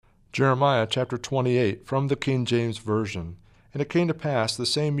Jeremiah chapter 28, from the King James Version. And it came to pass the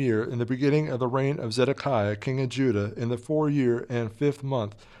same year, in the beginning of the reign of Zedekiah king of Judah, in the 4th year and 5th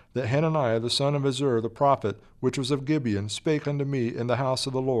month, that Hananiah the son of Azur the prophet, which was of Gibeon, spake unto me in the house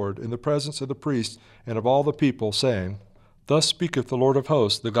of the Lord, in the presence of the priests and of all the people, saying, Thus speaketh the Lord of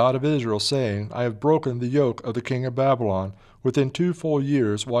hosts, the God of Israel, saying, I have broken the yoke of the king of Babylon. Within 2 full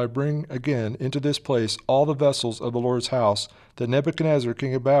years will I bring again into this place all the vessels of the Lord's house, that Nebuchadnezzar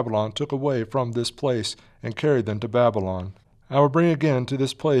king of Babylon took away from this place, and carried them to Babylon. I will bring again to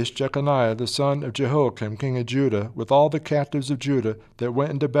this place Jeconiah the son of Jehoiakim king of Judah, with all the captives of Judah that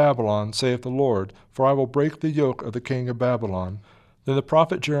went into Babylon, saith the Lord, for I will break the yoke of the king of Babylon. Then the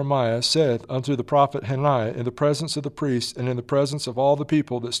prophet Jeremiah saith unto the prophet Hananiah, in the presence of the priests, and in the presence of all the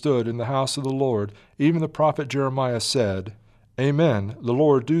people that stood in the house of the Lord, even the prophet Jeremiah said, Amen, the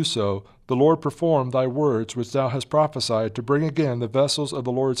Lord do so. The Lord perform thy words which thou hast prophesied, to bring again the vessels of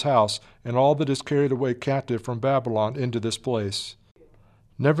the Lord's house, and all that is carried away captive from Babylon into this place.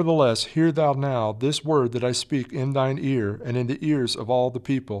 Nevertheless, hear thou now this word that I speak in thine ear, and in the ears of all the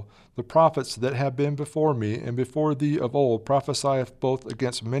people. The prophets that have been before me and before thee of old prophesieth both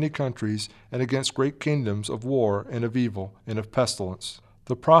against many countries, and against great kingdoms of war, and of evil, and of pestilence.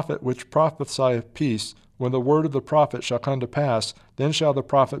 The prophet which prophesieth peace, when the word of the prophet shall come to pass, then shall the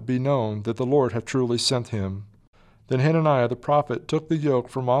prophet be known that the Lord hath truly sent him. Then Hananiah the prophet took the yoke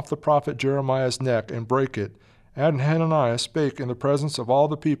from off the prophet Jeremiah's neck, and brake it. And Hananiah spake in the presence of all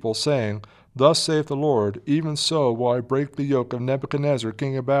the people, saying, Thus saith the Lord, even so will I break the yoke of Nebuchadnezzar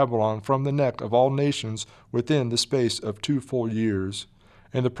king of Babylon from the neck of all nations within the space of 2 full years.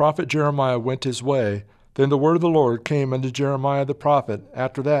 And the prophet Jeremiah went his way. Then the word of the Lord came unto Jeremiah the prophet,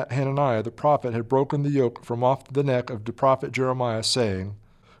 after that Hananiah the prophet had broken the yoke from off the neck of the prophet Jeremiah, saying,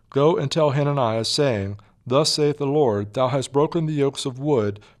 Go and tell Hananiah, saying, Thus saith the Lord, Thou hast broken the yokes of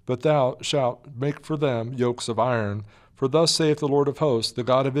wood, but thou shalt make for them yokes of iron. For thus saith the Lord of hosts, the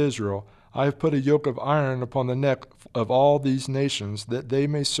God of Israel, I have put a yoke of iron upon the neck of all these nations, that they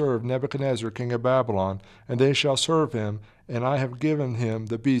may serve Nebuchadnezzar king of Babylon, and they shall serve him, and I have given him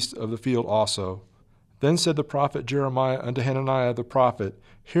the beasts of the field also. Then said the prophet Jeremiah unto Hananiah the prophet,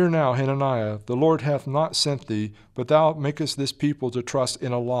 Hear now, Hananiah, the Lord hath not sent thee, but thou makest this people to trust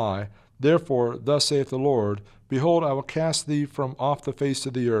in a lie. Therefore, thus saith the Lord, Behold, I will cast thee from off the face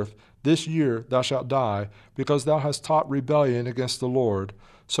of the earth. This year thou shalt die, because thou hast taught rebellion against the Lord.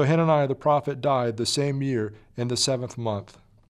 So Hananiah the prophet died the same year in the 7th month.